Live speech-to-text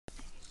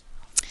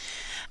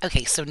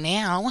Okay, so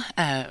now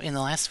in the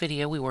last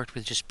video we worked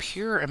with just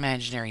pure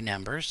imaginary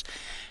numbers.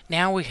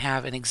 Now we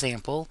have an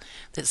example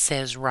that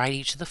says write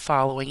each of the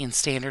following in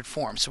standard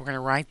form. So we're going to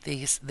write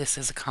this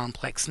as a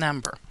complex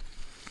number.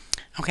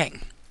 Okay,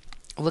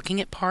 looking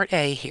at part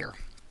A here,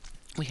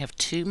 we have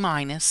 2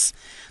 minus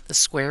the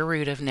square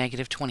root of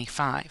negative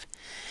 25.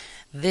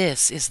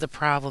 This is the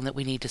problem that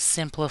we need to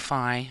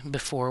simplify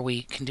before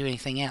we can do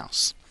anything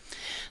else.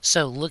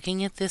 So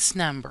looking at this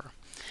number,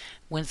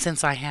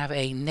 since I have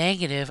a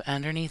negative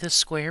underneath the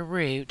square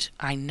root,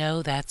 I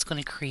know that's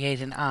going to create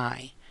an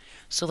I.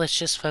 So let's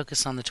just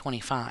focus on the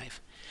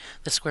 25.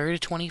 The square root of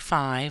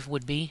 25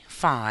 would be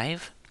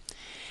 5,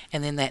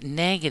 and then that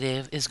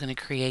negative is going to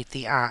create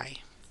the I.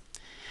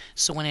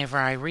 So whenever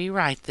I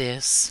rewrite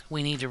this,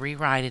 we need to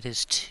rewrite it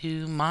as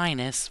 2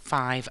 minus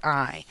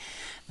 5I.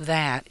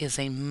 That is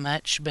a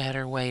much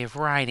better way of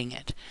writing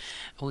it.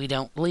 We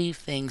don't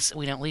leave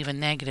a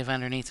negative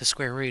underneath the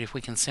square root if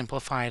we can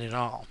simplify it at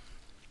all.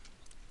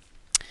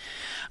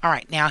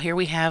 Alright, now here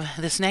we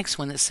have this next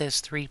one that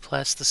says 3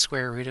 plus the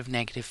square root of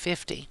negative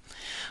 50.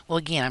 Well,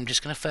 again, I'm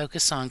just going to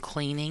focus on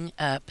cleaning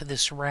up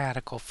this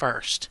radical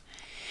first.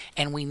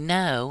 And we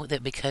know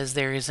that because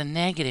there is a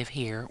negative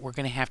here, we're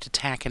going to have to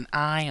tack an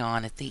I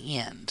on at the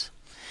end.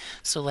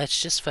 So let's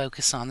just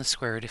focus on the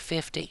square root of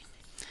 50.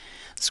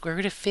 The square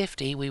root of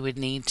 50, we would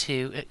need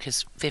to,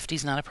 because 50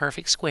 is not a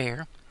perfect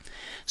square,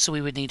 so we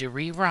would need to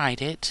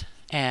rewrite it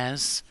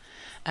as,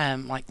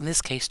 like in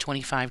this case,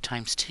 25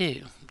 times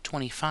 2.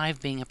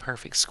 25 being a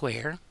perfect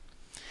square.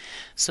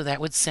 So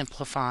that would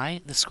simplify.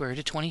 The square root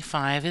of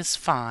 25 is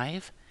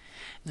 5.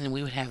 And then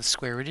we would have the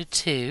square root of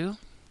 2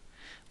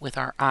 with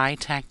our I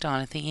tacked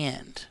on at the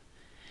end.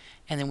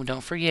 And then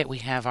don't forget we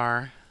have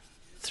our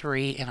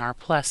 3 and our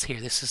plus here.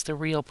 This is the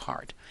real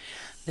part.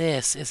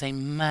 This is a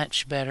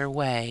much better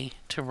way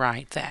to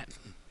write that.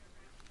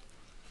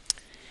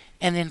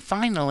 And then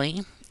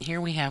finally, here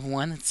we have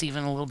one that's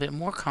even a little bit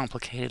more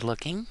complicated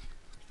looking.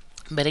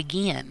 But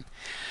again,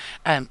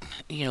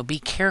 be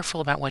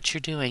careful about what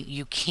you're doing.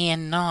 You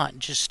cannot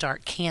just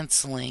start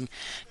canceling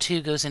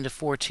 2 goes into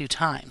 4 2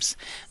 times.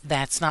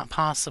 That's not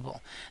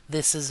possible.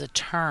 This is a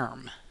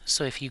term.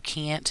 So if you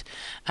can't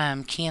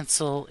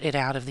cancel it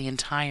out of the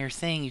entire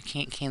thing, you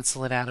can't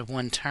cancel it out of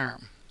one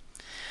term.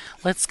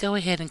 Let's go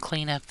ahead and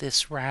clean up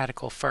this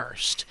radical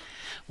first.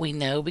 We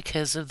know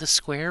because of the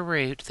square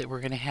root that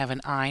we're going to have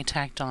an I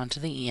tacked on to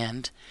the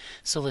end.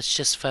 So let's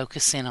just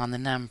focus in on the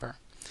number.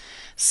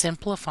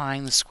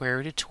 Simplifying the square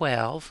root of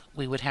 12,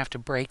 we would have to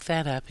break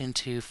that up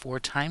into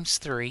 4 times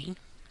 3,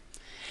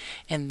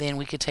 and then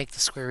we could take the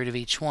square root of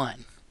each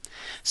one.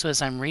 So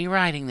as I'm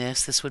rewriting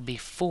this, this would be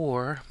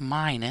 4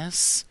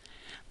 minus,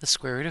 the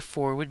square root of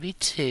 4 would be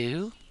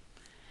 2,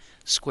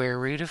 square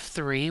root of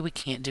 3 we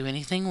can't do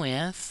anything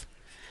with,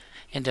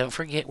 and don't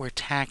forget we're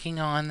tacking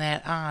on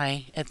that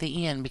I at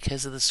the end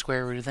because of the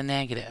square root of the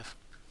negative.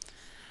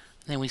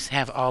 And then we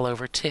have all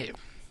over 2.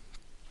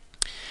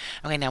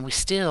 Okay, now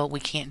we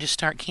can't just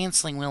start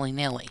canceling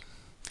willy-nilly.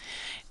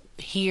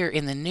 Here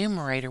in the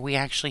numerator, we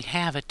actually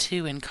have a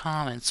 2 in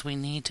common, so we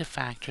need to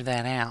factor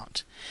that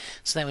out.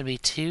 So that would be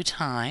 2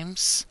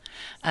 times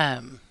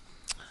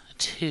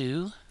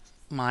 2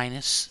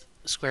 minus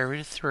square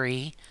root of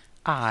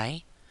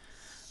 3I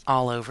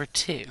all over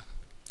 2.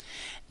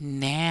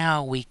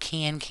 Now we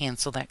can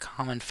cancel that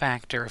common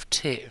factor of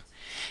 2,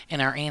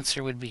 and our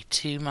answer would be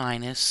 2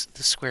 minus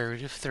the square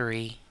root of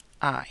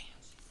 3I.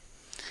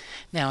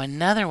 Now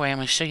another way, I'm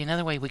going to show you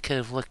another way we could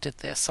have looked at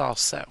this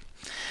also.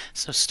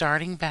 So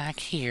starting back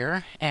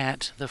here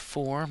at the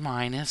 4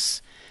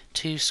 minus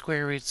 2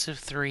 square roots of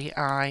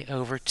 3I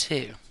over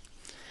 2.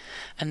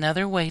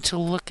 Another way to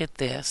look at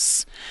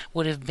this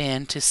would have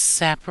been to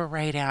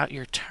separate out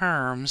your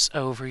terms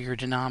over your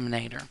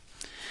denominator.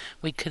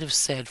 We could have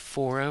said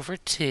 4 over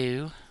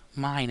 2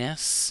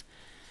 minus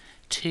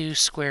 2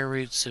 square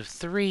roots of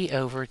 3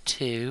 over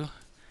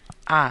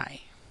 2I.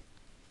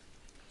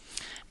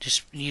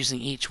 Just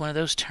using each one of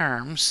those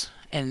terms,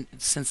 and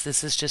since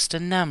this is just a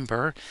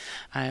number,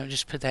 I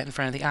just put that in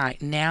front of the I.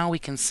 Now we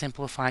can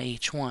simplify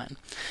each one.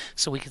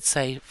 So we could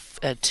say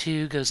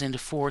 2 goes into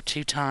 4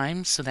 2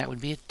 times, so that would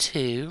be a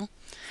 2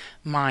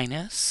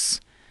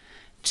 minus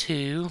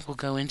 2 will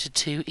go into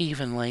 2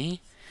 evenly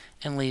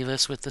and leave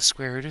us with the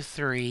square root of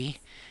 3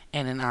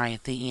 and an I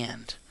at the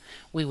end.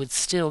 We would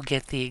still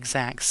get the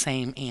exact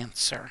same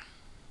answer.